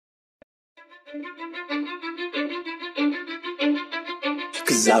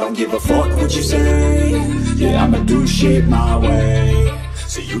Cause I don't give a fuck what you say. Yeah, I'ma do shit my way.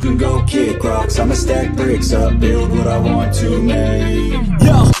 So you can go kick rocks, I'ma stack bricks up, build what I want to make.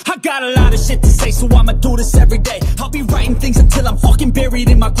 Yo, I got a lot of shit to say, so I'ma do this every day. I'll be writing things until I'm fucking buried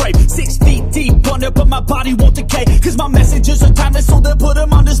in my grave. 6 feet deep under, but my body won't decay. Cause my messages are timeless, so they'll put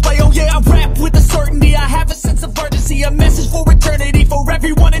them on display. Oh yeah, I rap with a certainty, I have a sense of urgency. A message for eternity, for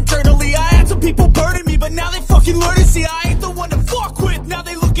everyone internally. I had some people burning me, but now they fucking learn to see I ain't the one to fuck with, now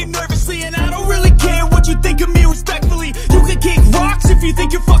they looking nervously. And I don't really care what you think of me, respectfully. You can kick rocks if you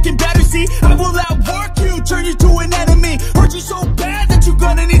think you're fucking better, see. I will outwork you, turn you to an enemy. Hurt you so bad that you're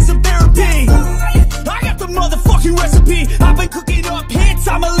gonna need some therapy. I got the motherfucking recipe. I've been cooking up hits,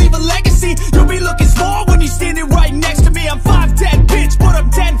 I'ma leave a legacy. You'll be looking small when you're standing right next to me. I'm 5'10", bitch, but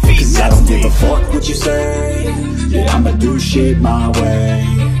I'm 10 feet. Cause I don't give a fuck what you say. Yeah, I'ma do shit my way.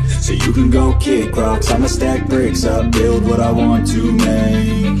 So you can go kick rocks, I'ma stack bricks up, build what I want to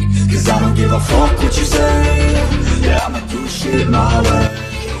make. Cause I don't give a fuck what you say. Yeah, I'ma do shit my way.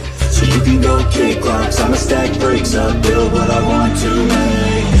 So you can go kick rocks, I'ma stack bricks up, build what I want to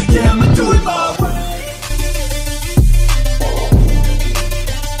make. Yeah, I'ma do it my way.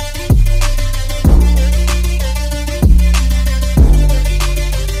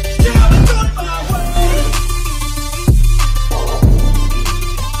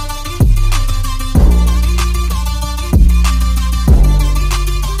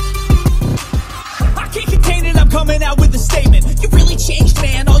 Coming out with a statement. You really changed,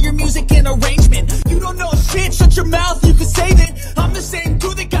 man, all your music and arrangement. You don't know shit, shut your mouth, you can save it. I'm the same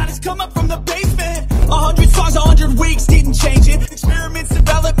dude that got his come up from the basement. 100 songs, 100 weeks, didn't change it. Experiments,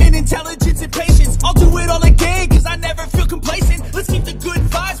 development, intelligence, and patience. I'll do it all again, cause I never feel complacent. Let's keep the good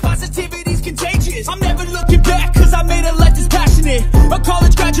vibes, positivity's contagious. I'm never looking back, cause I made a life that's passionate. A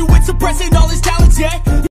college graduate suppressing all his talents, yeah.